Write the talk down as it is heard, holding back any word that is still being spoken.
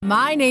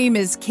My name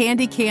is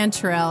Candy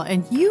Cantrell,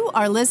 and you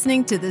are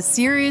listening to the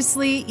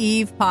Seriously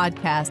Eve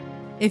podcast.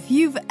 If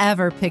you've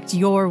ever picked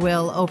your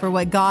will over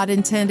what God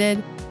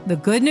intended, the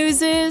good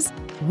news is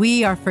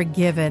we are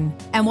forgiven.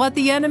 And what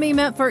the enemy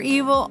meant for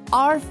evil,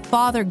 our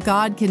Father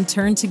God can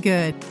turn to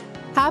good.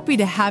 Happy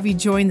to have you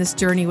join this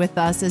journey with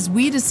us as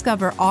we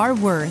discover our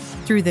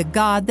worth through the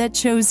God that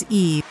chose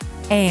Eve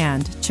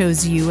and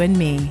chose you and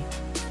me.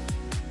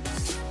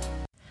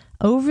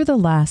 Over the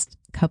last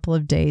couple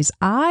of days,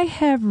 I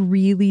have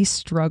really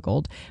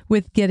struggled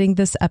with getting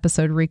this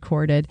episode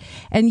recorded.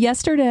 And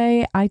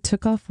yesterday I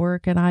took off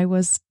work and I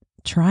was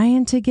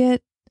trying to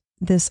get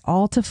this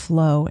all to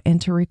flow and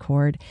to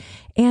record.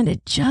 And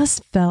it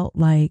just felt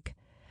like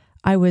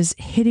I was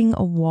hitting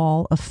a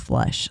wall of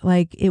flesh.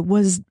 Like it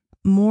was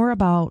more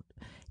about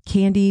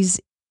Candy's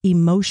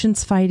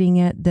emotions fighting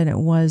it than it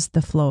was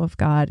the flow of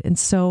God. And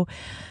so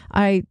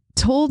I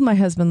told my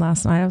husband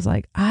last night, I was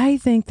like, I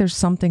think there's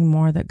something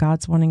more that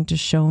God's wanting to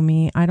show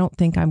me. I don't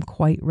think I'm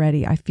quite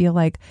ready. I feel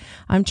like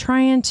I'm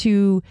trying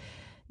to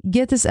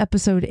get this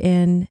episode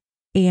in,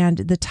 and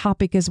the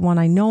topic is one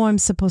I know I'm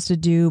supposed to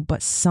do,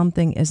 but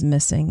something is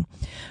missing.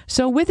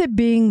 So with it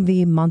being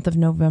the month of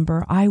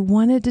November, I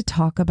wanted to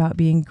talk about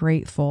being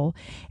grateful.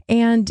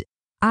 And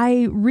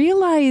I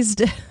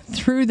realized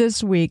through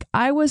this week,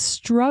 I was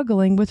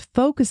struggling with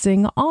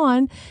focusing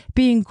on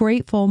being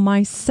grateful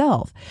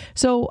myself.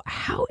 So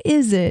how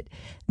is it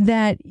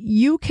that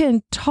you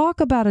can talk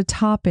about a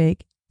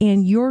topic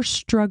and you're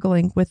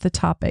struggling with the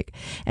topic?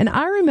 And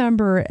I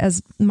remember,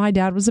 as my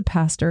dad was a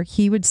pastor,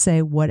 he would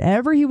say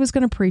whatever he was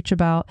going to preach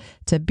about,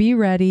 to be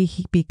ready,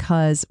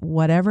 because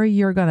whatever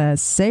you're going to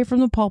say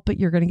from the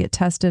pulpit, you're going to get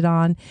tested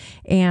on.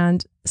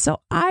 And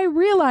so I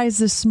realized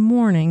this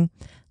morning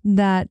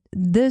that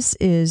this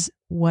is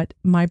what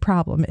my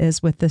problem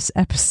is with this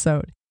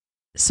episode.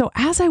 So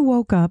as I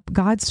woke up,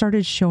 God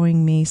started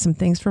showing me some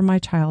things from my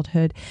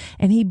childhood,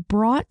 and he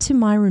brought to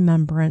my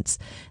remembrance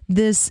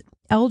this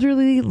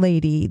elderly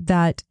lady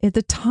that at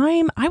the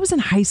time I was in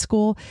high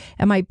school,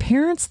 and my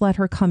parents let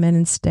her come in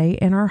and stay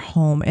in our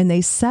home, and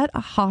they set a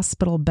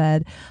hospital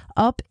bed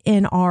up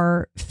in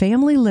our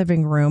family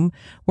living room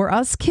where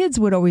us kids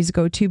would always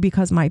go to,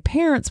 because my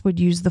parents would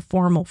use the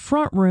formal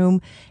front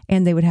room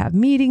and they would have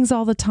meetings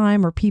all the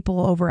time or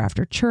people over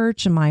after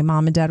church, and my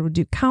mom and dad would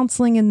do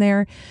counseling in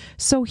there.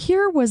 So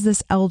here was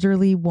this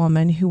elderly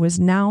woman who was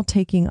now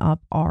taking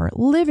up our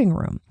living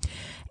room.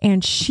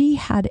 And she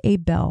had a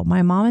bell.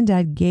 My mom and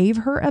dad gave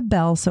her a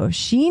bell. So if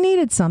she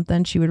needed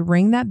something, she would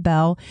ring that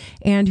bell,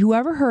 and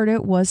whoever heard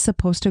it was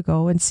supposed to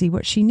go and see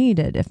what she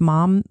needed. If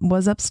mom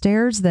was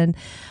upstairs, then,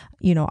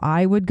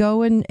 I would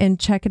go and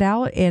check it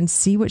out and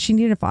see what she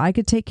needed. If I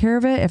could take care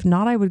of it. If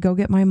not, I would go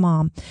get my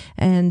mom.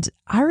 And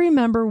I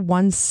remember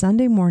one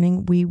Sunday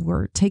morning, we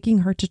were taking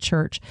her to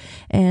church,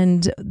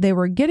 and they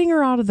were getting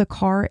her out of the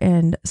car,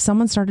 and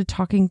someone started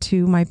talking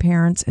to my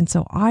parents. And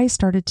so I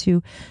started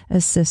to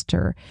assist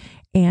her.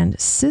 And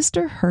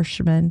Sister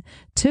Hirschman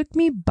took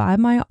me by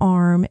my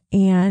arm,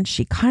 and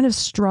she kind of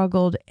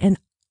struggled. And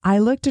I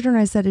looked at her and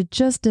I said, it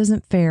just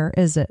isn't fair,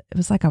 is it? It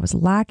was like I was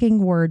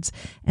lacking words,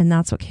 and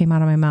that's what came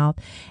out of my mouth.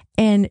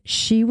 And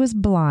she was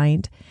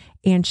blind,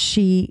 and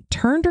she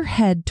turned her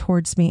head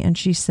towards me and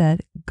she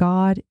said,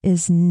 God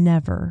is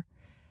never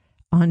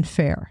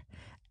unfair.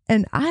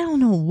 And I don't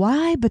know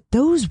why, but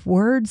those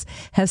words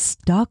have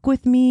stuck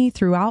with me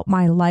throughout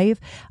my life.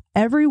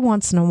 Every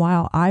once in a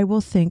while, I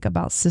will think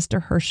about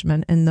Sister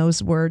Hirschman and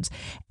those words.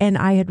 And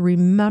I had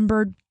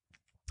remembered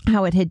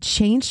how it had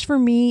changed for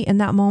me in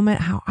that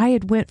moment, how I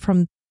had went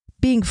from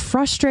being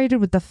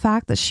frustrated with the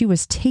fact that she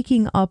was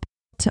taking up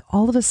to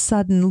all of a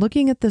sudden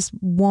looking at this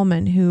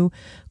woman who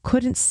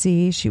couldn't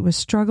see. She was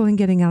struggling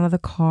getting out of the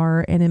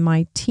car. And in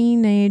my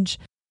teenage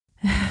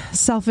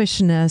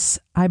selfishness,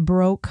 I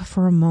broke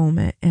for a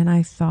moment and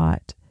I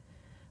thought,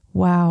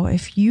 wow,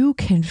 if you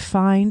can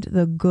find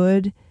the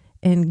good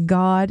in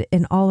God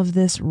in all of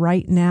this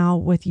right now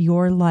with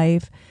your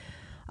life,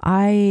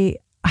 I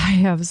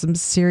have some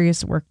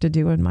serious work to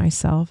do in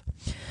myself.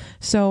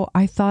 So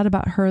I thought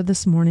about her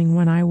this morning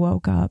when I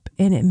woke up,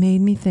 and it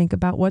made me think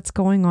about what's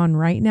going on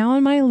right now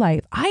in my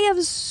life. I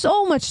have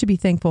so much to be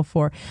thankful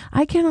for.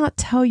 I cannot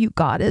tell you,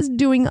 God is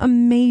doing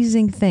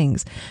amazing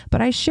things.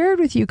 But I shared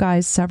with you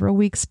guys several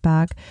weeks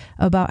back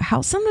about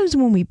how sometimes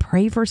when we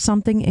pray for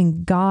something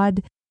and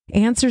God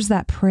answers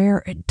that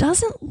prayer, it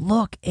doesn't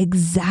look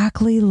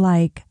exactly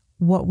like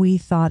what we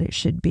thought it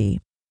should be.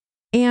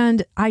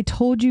 And I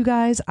told you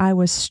guys I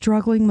was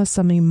struggling with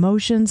some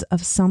emotions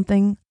of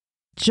something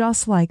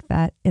just like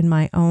that in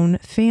my own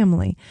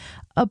family.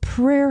 A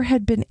prayer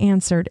had been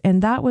answered,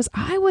 and that was,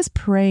 I was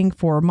praying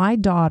for my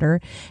daughter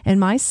and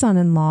my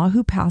son-in-law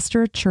who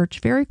pastor a church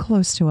very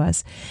close to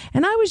us.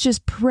 And I was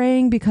just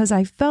praying because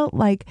I felt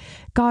like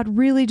God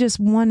really just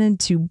wanted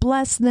to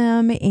bless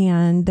them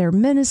and their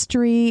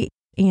ministry,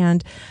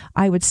 and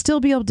I would still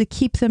be able to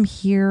keep them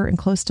here and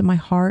close to my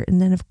heart. And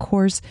then, of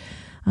course,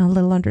 a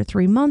little under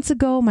 3 months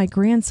ago, my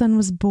grandson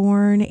was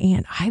born,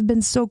 and I've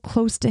been so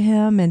close to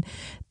him and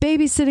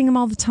babysitting him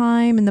all the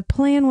time. And the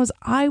plan was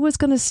I was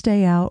going to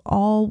stay out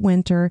all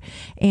winter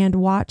and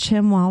watch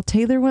him while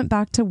Taylor went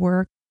back to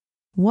work.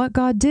 What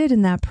God did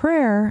in that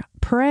prayer,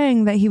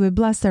 praying that he would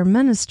bless their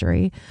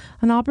ministry,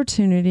 an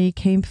opportunity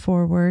came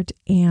forward.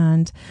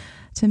 And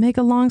to make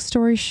a long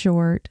story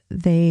short,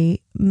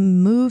 they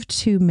moved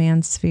to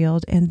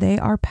Mansfield, and they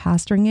are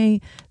pastoring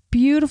a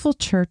beautiful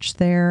church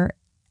there.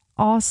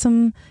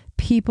 Awesome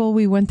people.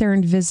 We went there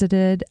and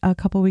visited a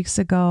couple weeks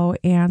ago,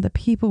 and the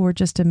people were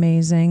just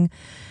amazing.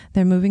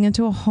 They're moving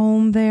into a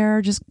home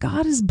there. Just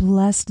God has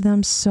blessed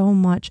them so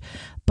much.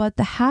 But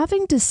the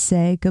having to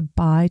say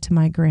goodbye to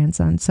my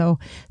grandson. So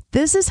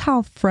this is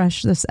how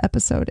fresh this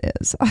episode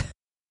is.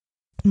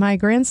 My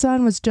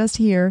grandson was just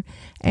here,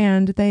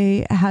 and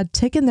they had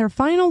taken their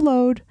final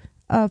load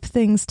of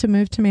things to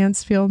move to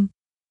Mansfield.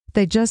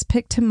 They just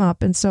picked him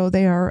up, and so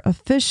they are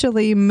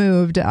officially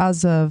moved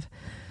as of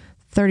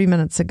 30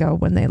 minutes ago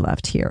when they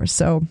left here.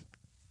 So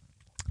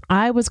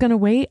I was going to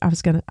wait.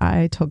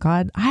 I told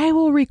God, I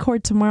will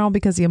record tomorrow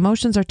because the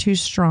emotions are too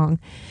strong.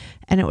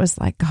 And it was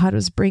like God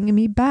was bringing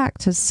me back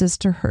to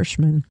Sister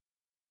Hirschman.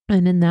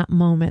 And in that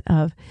moment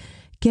of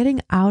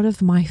getting out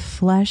of my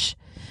flesh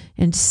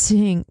and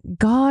seeing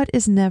God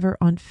is never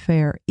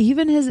unfair.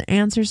 Even his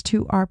answers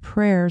to our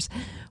prayers,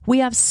 we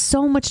have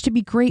so much to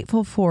be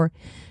grateful for.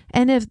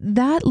 And if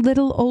that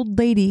little old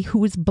lady who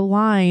was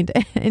blind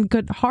and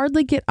could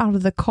hardly get out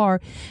of the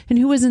car and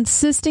who was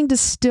insisting to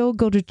still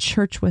go to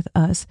church with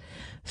us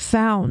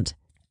found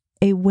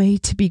a way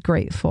to be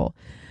grateful,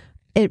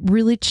 it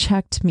really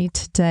checked me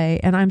today.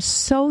 And I'm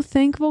so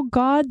thankful,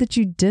 God, that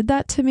you did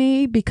that to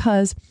me,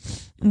 because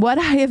what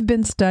I have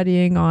been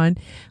studying on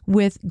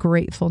with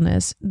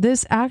gratefulness,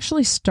 this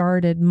actually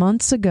started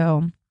months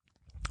ago.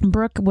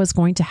 Brooke was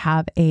going to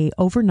have a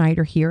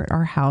overnighter here at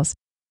our house.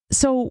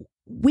 So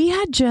we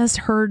had just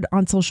heard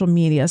on social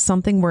media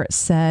something where it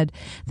said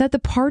that the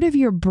part of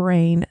your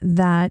brain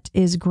that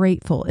is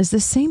grateful is the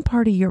same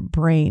part of your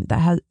brain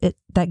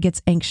that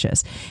gets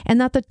anxious,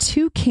 and that the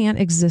two can't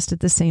exist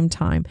at the same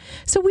time.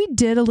 So we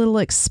did a little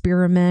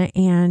experiment,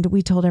 and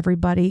we told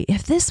everybody,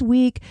 if this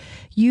week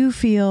you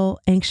feel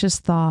anxious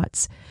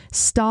thoughts,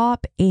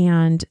 stop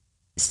and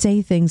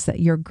say things that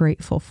you're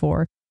grateful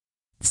for.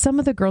 Some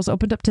of the girls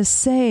opened up to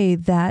say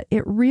that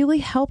it really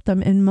helped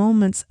them in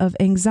moments of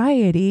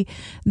anxiety,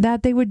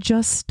 that they would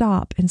just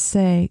stop and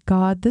say,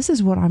 God, this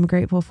is what I'm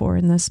grateful for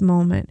in this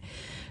moment.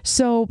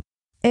 So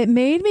it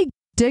made me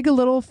dig a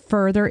little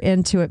further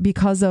into it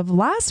because of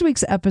last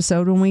week's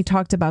episode when we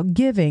talked about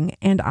giving,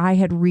 and I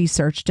had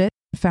researched it,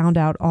 found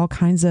out all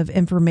kinds of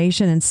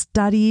information and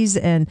studies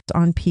and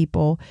on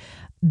people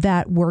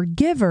that were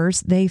givers.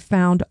 They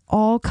found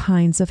all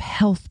kinds of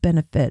health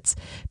benefits.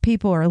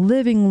 People are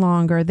living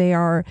longer. They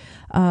are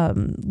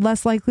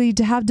less likely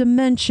to have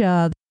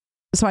dementia.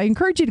 So I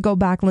encourage you to go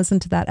back and listen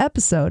to that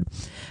episode.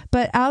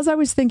 But as I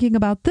was thinking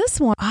about this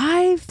one,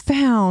 I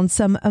found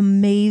some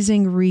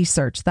amazing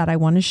research that I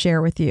want to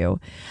share with you.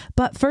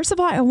 But first of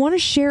all, I want to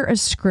share a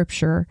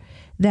scripture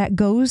that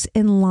goes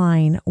in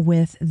line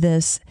with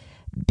this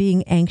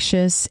being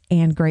anxious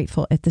and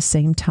grateful at the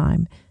same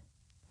time.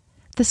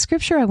 The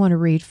scripture I want to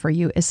read for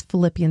you is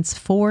Philippians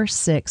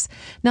 4:6.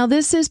 Now,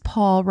 this is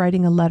Paul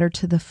writing a letter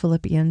to the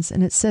Philippians,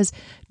 and it says,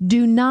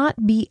 "Do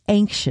not be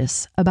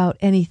anxious about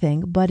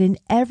anything, but in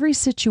every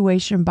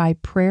situation by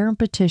prayer and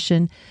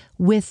petition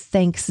with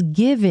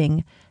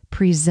thanksgiving,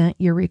 present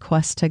your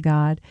request to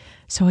God."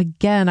 So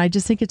again, I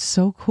just think it's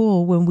so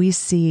cool when we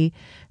see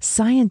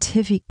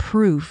scientific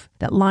proof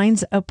that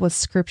lines up with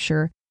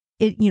scripture.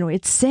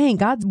 It's saying,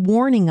 God's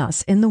warning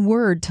us in the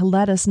word to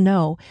let us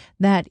know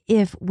that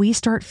if we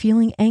start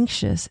feeling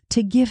anxious,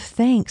 to give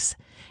thanks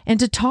and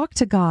to talk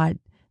to God,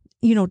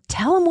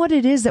 tell him what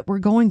it is that we're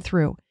going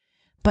through,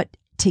 but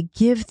to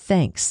give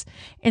thanks.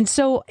 And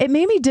so it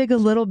made me dig a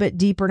little bit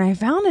deeper, and I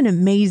found an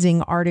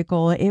amazing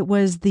article. It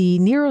was the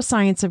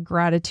neuroscience of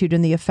gratitude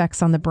and the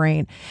effects on the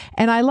brain.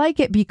 And I like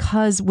it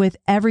because with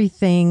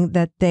everything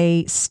that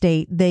they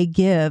state, they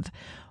give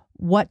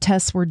what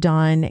tests were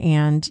done,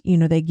 and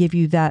they give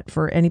you that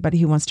for anybody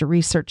who wants to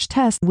research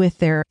tests with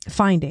their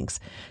findings.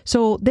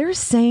 So they're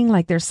saying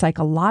like there's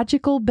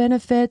psychological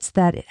benefits,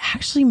 that it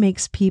actually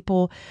makes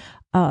people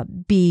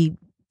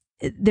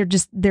they're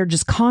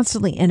just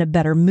constantly in a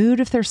better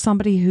mood if there's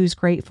somebody who's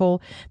grateful.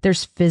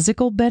 There's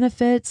physical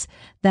benefits,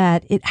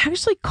 that it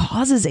actually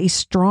causes a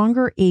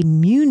stronger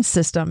immune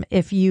system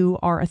if you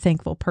are a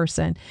thankful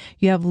person.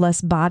 You have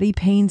less body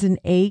pains and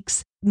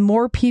aches.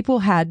 More people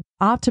had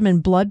optimum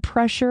blood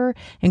pressure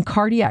and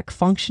cardiac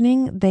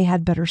functioning. They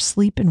had better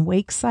sleep and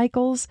wake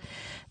cycles.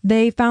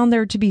 They found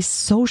there to be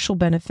social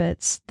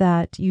benefits,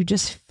 that you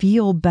just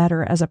feel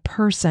better as a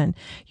person.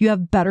 You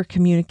have better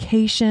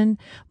communication,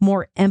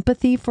 more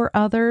empathy for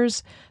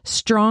others,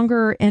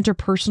 stronger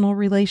interpersonal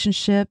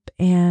relationship,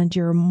 and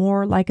your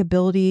more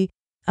likability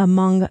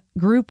among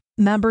group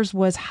members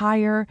was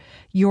higher.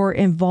 Your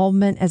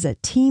involvement as a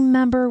team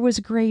member was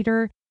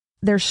greater.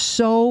 there's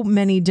so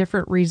many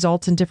different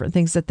results and different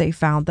things that they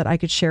found that I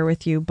could share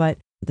with you, but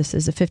this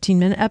is a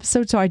 15-minute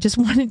episode, so I just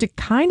wanted to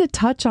kind of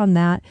touch on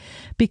that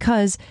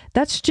because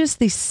that's just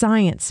the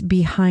science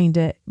behind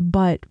it.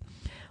 But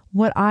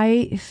what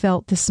I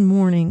felt this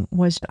morning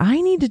was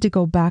I needed to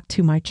go back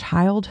to my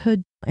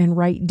childhood and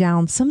write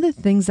down some of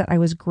the things that I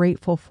was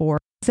grateful for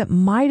that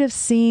might have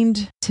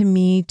seemed to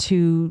me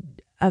to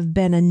have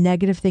been a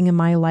negative thing in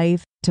my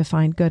life, to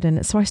find good in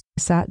it. So I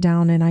sat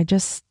down and I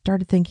just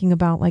started thinking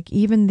about, like,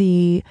 even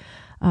the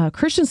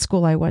Christian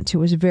school I went to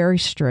was very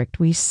strict.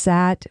 We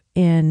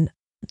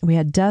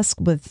had desks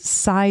with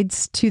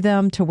sides to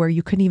them to where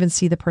you couldn't even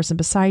see the person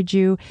beside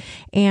you.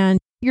 And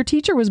your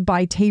teacher was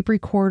by tape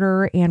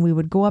recorder, and we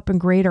would go up and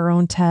grade our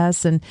own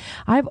tests. And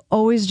I've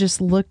always just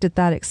looked at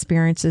that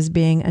experience as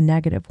being a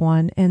negative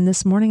one. And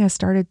this morning I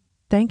started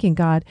thanking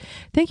God.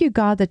 Thank you,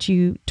 God, that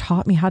you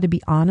taught me how to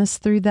be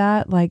honest through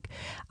that. Like,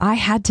 I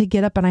had to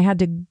get up and I had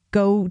to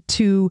go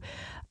to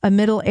a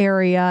middle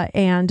area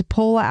and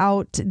pull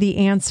out the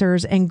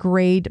answers and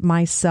grade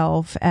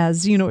myself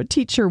as, a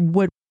teacher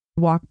would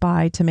walk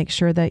by to make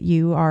sure that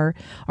you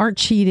aren't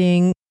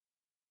cheating.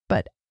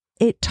 But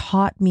it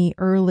taught me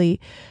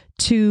early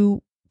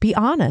to be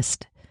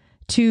honest,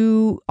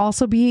 to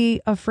also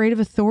be afraid of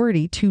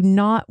authority, to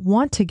not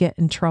want to get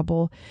in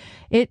trouble.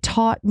 It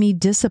taught me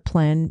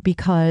discipline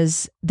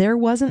because there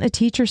wasn't a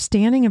teacher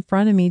standing in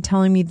front of me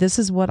telling me this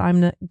is what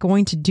I'm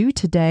going to do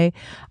today.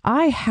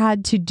 I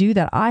had to do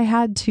that. I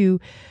had to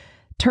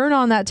turn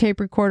on that tape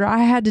recorder.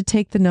 I had to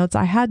take the notes.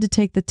 I had to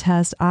take the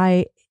test.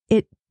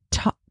 It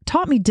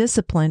taught me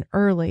discipline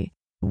early.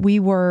 We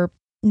were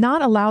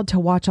not allowed to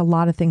watch a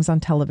lot of things on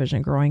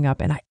television growing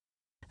up, and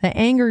that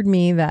angered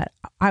me that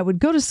I would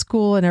go to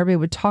school and everybody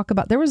would talk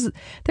about, there was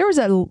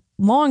a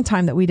long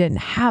time that we didn't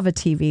have a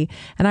TV,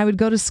 and I would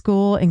go to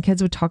school and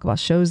kids would talk about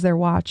shows they're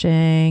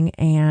watching,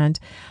 and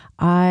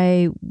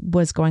I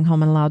was going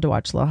home and allowed to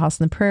watch Little House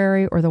on the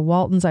Prairie or The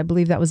Waltons. I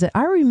believe that was it.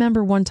 I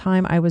remember one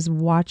time I was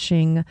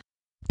watching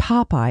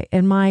Popeye,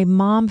 and my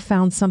mom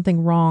found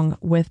something wrong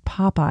with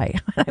Popeye.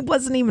 I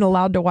wasn't even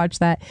allowed to watch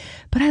that.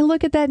 But I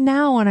look at that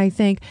now and I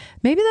think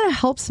maybe that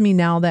helps me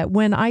now, that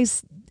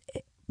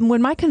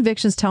when my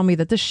convictions tell me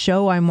that this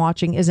show I'm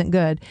watching isn't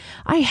good,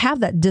 I have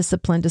that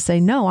discipline to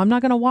say, no, I'm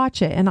not going to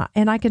watch it.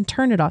 And I can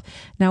turn it off.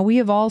 Now, we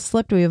have all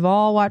slipped. We have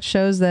all watched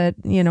shows that,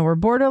 were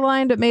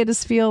borderline, but made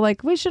us feel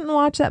like we shouldn't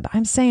watch that. But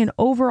I'm saying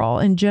overall,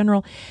 in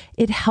general,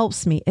 it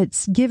helps me.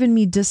 It's given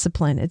me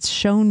discipline. It's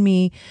shown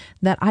me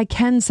that I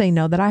can say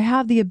no, that I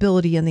have the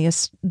ability and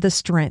the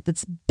strength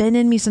that's been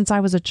in me since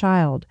I was a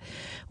child.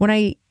 When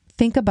I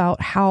think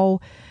about how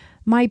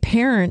my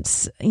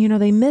parents,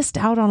 they missed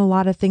out on a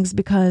lot of things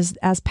because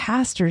as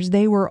pastors,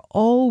 they were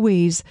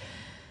always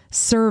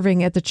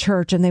serving at the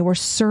church and they were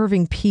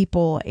serving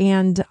people.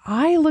 And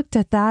I looked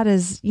at that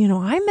as,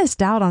 I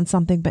missed out on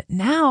something. But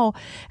now,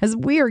 as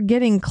we are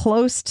getting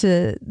close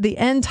to the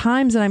end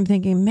times, and I'm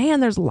thinking,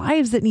 man, there's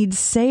lives that need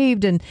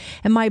saved. And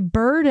my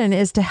burden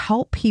is to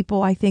help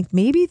people. I think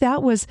maybe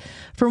that was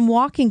from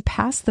walking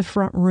past the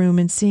front room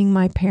and seeing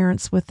my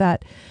parents with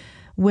that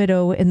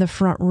widow in the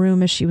front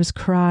room as she was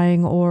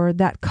crying, or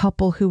that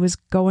couple who was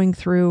going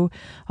through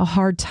a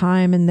hard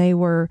time and they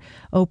were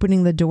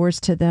opening the doors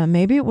to them.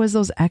 Maybe it was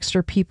those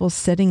extra people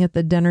sitting at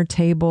the dinner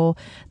table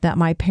that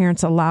my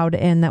parents allowed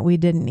in that we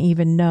didn't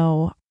even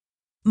know.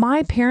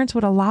 My parents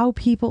would allow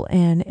people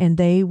in and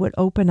they would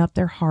open up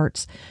their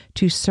hearts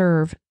to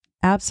serve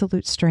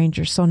absolute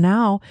strangers. So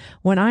now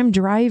when I'm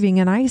driving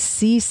and I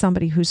see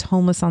somebody who's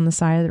homeless on the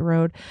side of the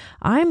road,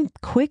 I'm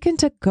quickened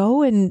to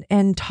go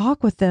and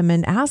talk with them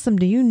and ask them,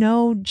 do you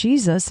know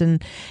Jesus?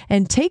 And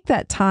take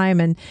that time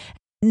and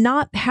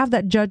not have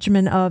that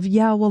judgment of,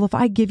 yeah, well, if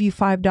I give you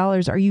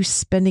 $5, are you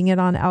spending it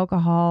on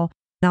alcohol?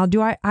 Now,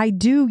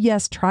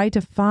 yes, try to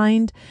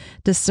find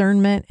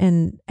discernment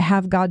and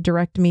have God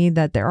direct me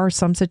that there are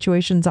some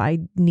situations I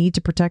need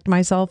to protect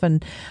myself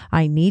and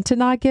I need to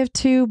not give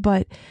to,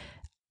 but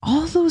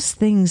all those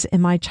things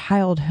in my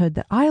childhood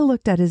that I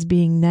looked at as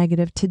being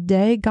negative,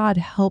 today God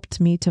helped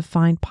me to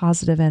find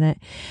positive in it.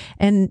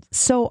 And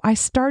so I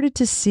started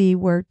to see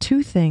where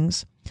two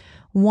things.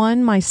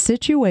 One, my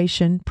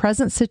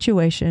present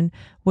situation,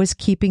 was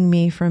keeping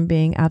me from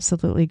being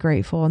absolutely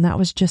grateful. And that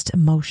was just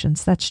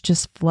emotions. That's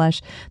just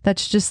flesh.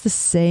 That's just the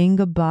saying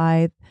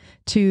goodbye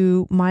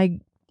to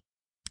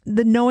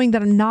the knowing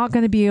that I'm not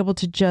going to be able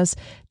to just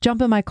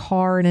jump in my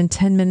car and in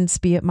 10 minutes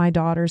be at my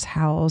daughter's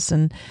house.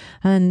 And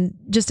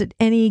just at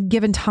any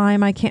given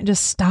time, I can't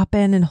just stop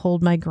in and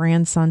hold my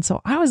grandson.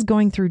 So I was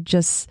going through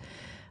just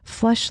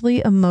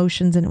fleshly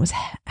emotions, and it was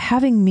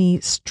having me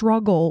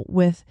struggle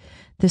with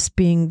this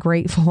being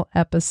grateful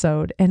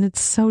episode. And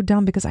it's so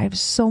dumb because I have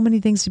so many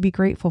things to be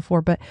grateful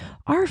for, but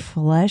our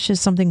flesh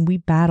is something we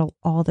battle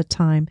all the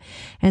time.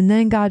 And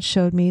then God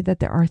showed me that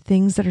there are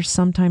things that are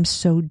sometimes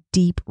so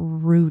deep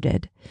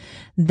rooted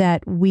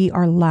that we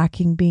are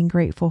lacking being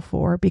grateful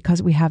for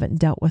because we haven't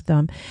dealt with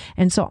them.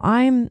 And so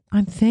I'm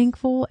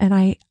thankful,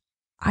 and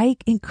I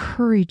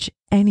encourage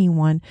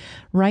anyone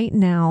right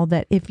now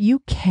that if you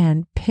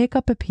can, pick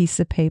up a piece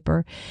of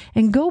paper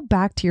and go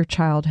back to your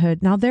childhood.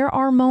 Now, there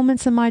are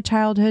moments in my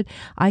childhood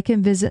I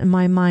can visit in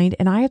my mind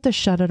and I have to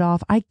shut it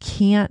off. I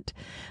can't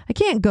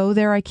go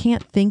there. I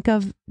can't think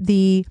of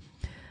the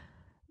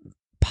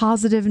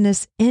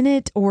positiveness in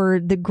it or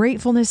the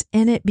gratefulness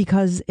in it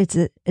because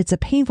it's a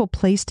painful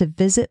place to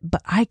visit.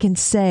 But I can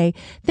say,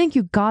 thank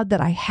you, God,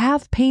 that I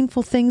have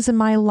painful things in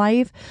my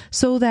life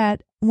so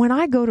that when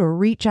I go to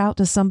reach out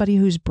to somebody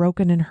who's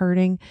broken and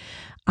hurting,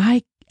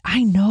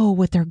 I know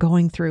what they're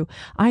going through.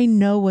 I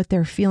know what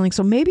they're feeling.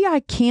 So maybe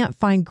I can't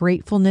find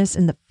gratefulness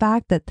in the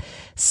fact that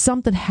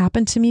something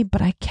happened to me,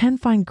 but I can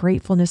find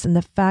gratefulness in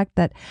the fact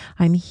that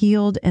I'm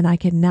healed and I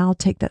can now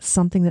take that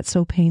something that's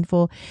so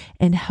painful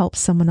and help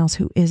someone else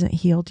who isn't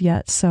healed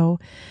yet. So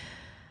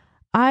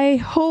I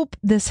hope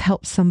this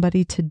helps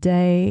somebody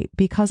today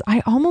because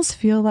I almost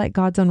feel like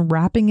God's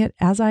unwrapping it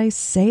as I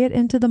say it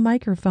into the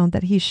microphone,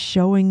 that He's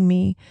showing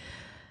me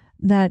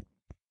that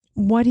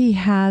what He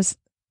has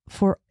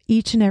for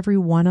each and every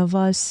one of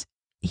us,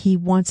 He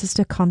wants us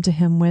to come to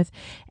Him with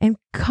and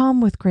come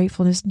with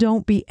gratefulness.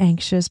 Don't be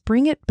anxious.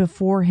 Bring it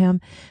before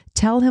Him.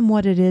 Tell Him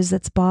what it is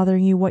that's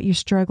bothering you, what you're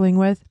struggling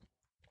with.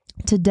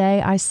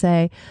 Today I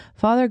say,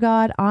 Father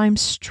God, I'm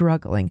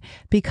struggling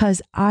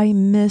because I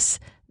miss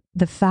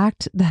the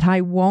fact that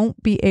I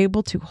won't be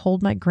able to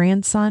hold my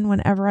grandson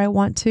whenever I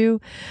want to.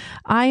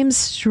 I'm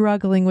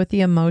struggling with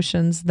the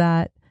emotions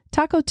that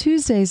Taco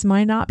Tuesdays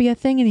might not be a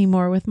thing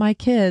anymore with my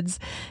kids.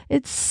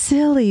 It's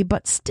silly,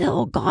 but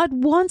still, God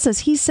wants us.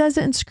 He says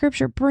it in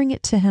Scripture, bring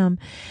it to Him,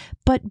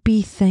 but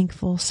be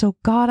thankful. So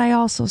God, I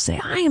also say,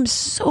 I am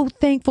so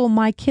thankful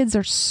my kids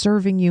are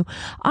serving You.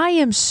 I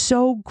am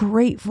so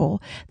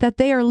grateful that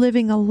they are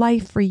living a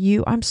life for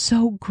You. I'm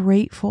so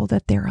grateful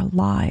that they're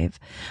alive.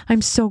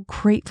 I'm so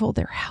grateful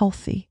they're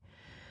healthy.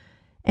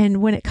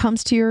 And when it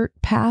comes to your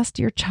past,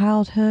 your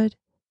childhood,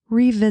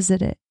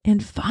 revisit it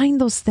and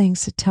find those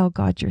things to tell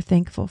God you're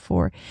thankful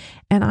for.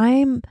 And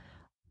I'm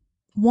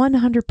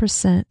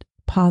 100%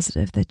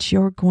 positive that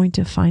you're going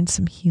to find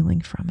some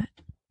healing from it.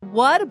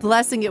 What a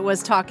blessing it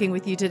was talking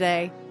with you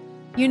today.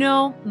 You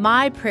know,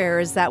 my prayer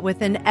is that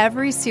within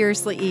every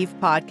Seriously Eve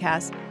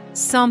podcast,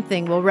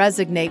 something will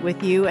resonate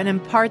with you and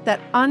impart that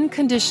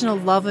unconditional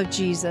love of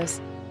Jesus.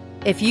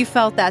 If you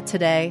felt that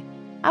today,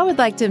 I would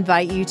like to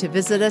invite you to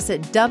visit us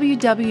at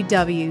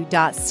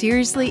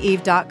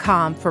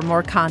www.seriouslyeve.com for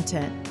more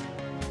content.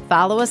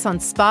 Follow us on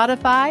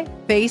Spotify,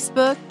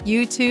 Facebook,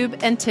 YouTube,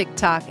 and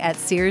TikTok at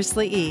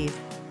Seriously Eve.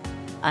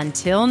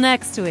 Until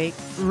next week,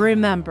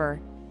 remember,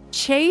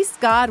 chase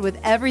God with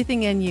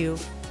everything in you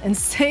and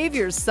save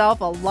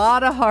yourself a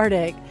lot of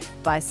heartache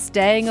by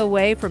staying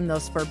away from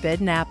those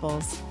forbidden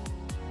apples.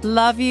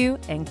 Love you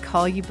and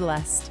call you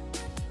blessed.